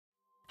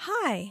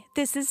Hi,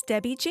 this is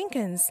Debbie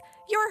Jenkins,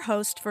 your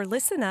host for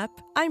Listen Up,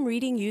 I'm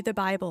Reading You the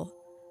Bible.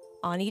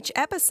 On each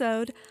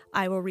episode,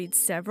 I will read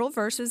several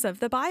verses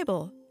of the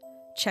Bible.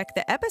 Check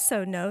the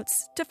episode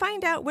notes to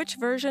find out which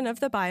version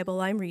of the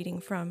Bible I'm reading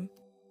from.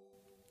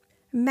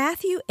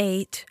 Matthew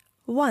 8,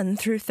 1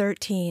 through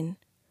 13.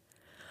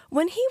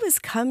 When he was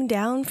come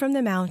down from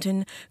the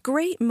mountain,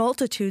 great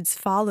multitudes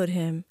followed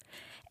him.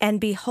 And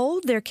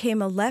behold, there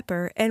came a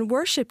leper and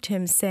worshipped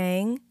him,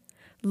 saying,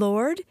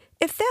 Lord,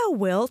 if thou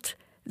wilt,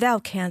 thou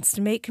canst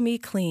make me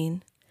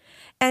clean.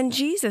 And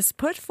Jesus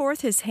put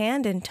forth his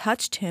hand and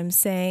touched him,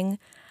 saying,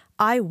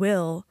 I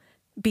will,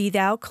 be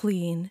thou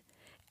clean.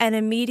 And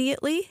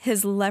immediately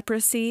his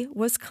leprosy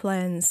was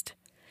cleansed.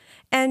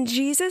 And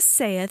Jesus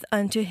saith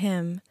unto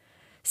him,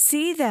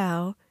 See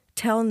thou,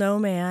 tell no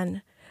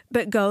man,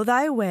 but go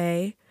thy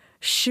way,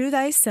 shew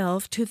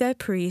thyself to the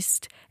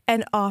priest,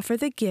 and offer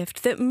the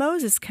gift that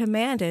Moses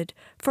commanded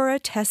for a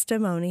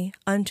testimony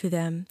unto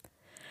them.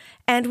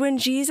 And when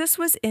Jesus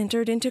was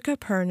entered into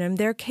Capernaum,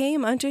 there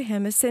came unto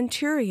him a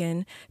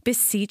centurion,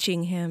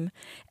 beseeching him,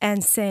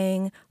 and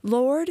saying,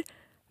 Lord,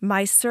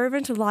 my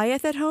servant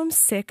lieth at home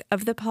sick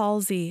of the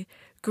palsy,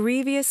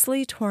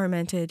 grievously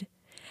tormented.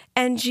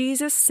 And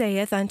Jesus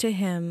saith unto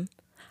him,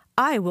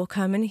 I will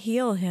come and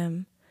heal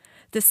him.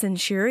 The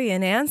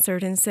centurion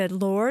answered and said,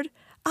 Lord,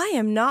 I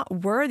am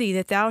not worthy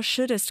that thou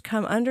shouldest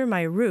come under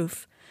my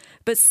roof,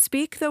 but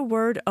speak the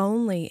word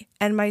only,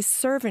 and my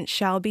servant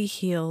shall be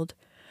healed.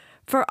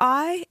 For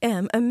I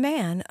am a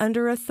man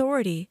under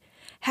authority,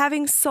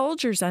 having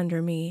soldiers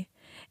under me.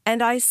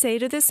 And I say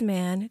to this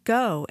man,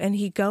 Go, and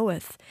he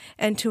goeth,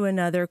 and to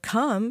another,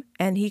 Come,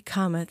 and he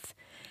cometh,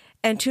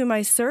 and to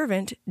my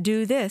servant,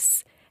 Do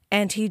this,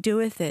 and he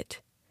doeth it.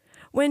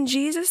 When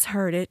Jesus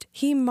heard it,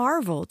 he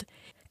marveled,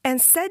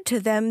 and said to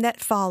them that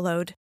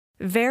followed,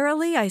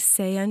 Verily I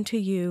say unto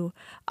you,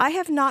 I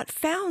have not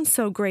found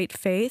so great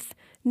faith,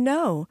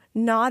 no,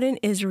 not in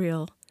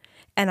Israel.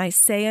 And I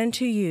say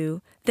unto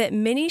you, that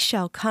many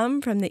shall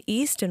come from the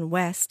east and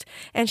west,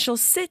 and shall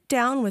sit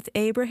down with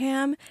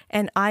Abraham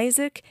and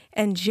Isaac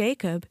and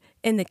Jacob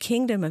in the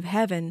kingdom of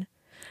heaven.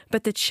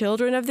 But the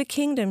children of the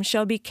kingdom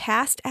shall be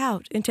cast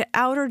out into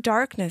outer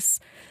darkness.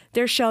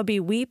 There shall be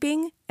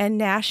weeping and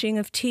gnashing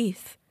of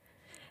teeth.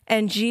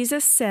 And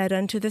Jesus said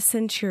unto the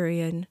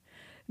centurion,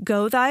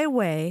 Go thy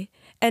way,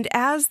 and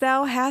as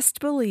thou hast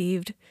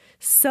believed,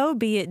 so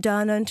be it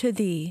done unto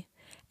thee.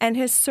 And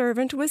his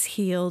servant was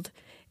healed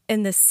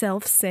in the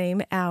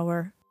selfsame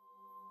hour.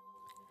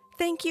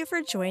 Thank you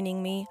for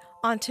joining me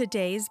on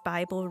today's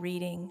Bible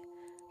reading.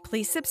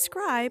 Please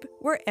subscribe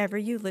wherever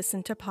you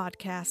listen to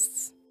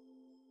podcasts.